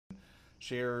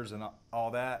shares and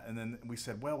all that, and then we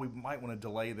said, well, we might want to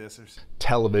delay this.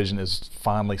 Television is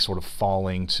finally sort of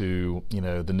falling to, you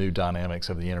know, the new dynamics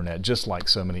of the internet, just like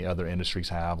so many other industries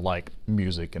have, like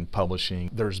music and publishing.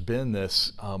 There's been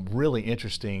this really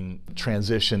interesting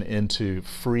transition into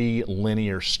free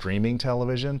linear streaming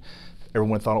television.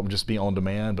 Everyone thought it would just be on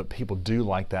demand, but people do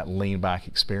like that lean back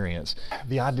experience.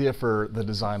 The idea for the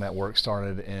Design Network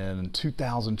started in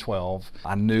 2012.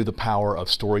 I knew the power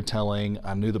of storytelling.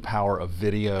 I knew the power of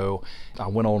video. I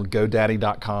went on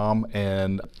GoDaddy.com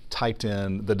and typed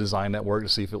in the Design Network to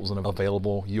see if it was an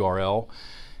available URL.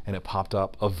 And it popped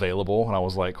up available, and I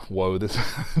was like, whoa, this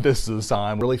is a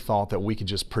sign. Really thought that we could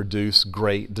just produce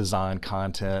great design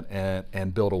content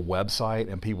and build a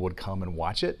website and people would come and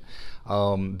watch it.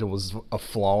 There was a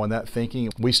flaw in that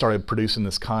thinking. We started producing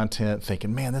this content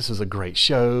thinking, man, this is a great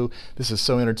show. This is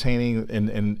so entertaining and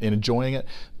enjoying it,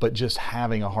 but just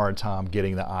having a hard time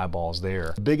getting the eyeballs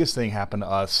there. The biggest thing happened to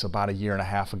us about a year and a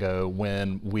half ago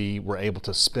when we were able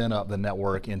to spin up the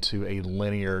network into a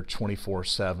linear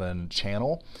 24/7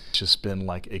 channel. It's just been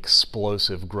like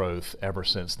explosive growth ever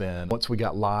since then. Once we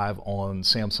got live on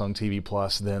Samsung TV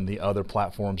Plus, then the other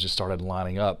platforms just started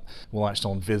lining up. We launched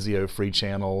on Vizio free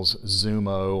channels,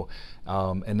 Zumo,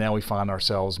 and now we find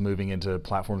ourselves moving into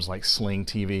platforms like Sling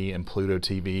TV and Pluto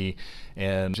TV,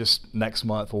 and just next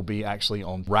month we'll be actually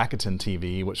on Rakuten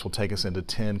TV, which will take us into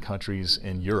 10 countries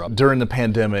in Europe. During the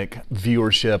pandemic,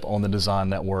 viewership on the Design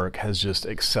Network has just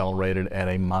accelerated at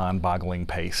a mind-boggling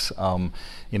pace.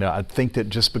 You know, I think that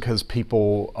just because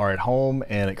people are at home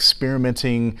and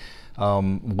experimenting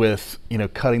with, you know,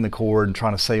 cutting the cord and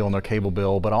trying to save on their cable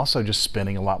bill, but also just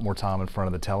spending a lot more time in front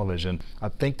of the television. I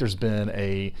think there's been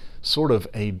a sort of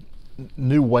a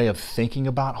new way of thinking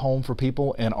about home for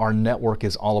people, and our network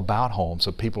is all about home.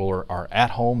 So people are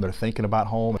at home, they're thinking about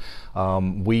home.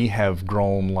 We have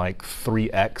grown like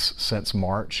 3x since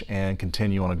March and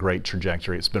continue on a great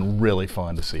trajectory. It's been really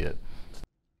fun to see it.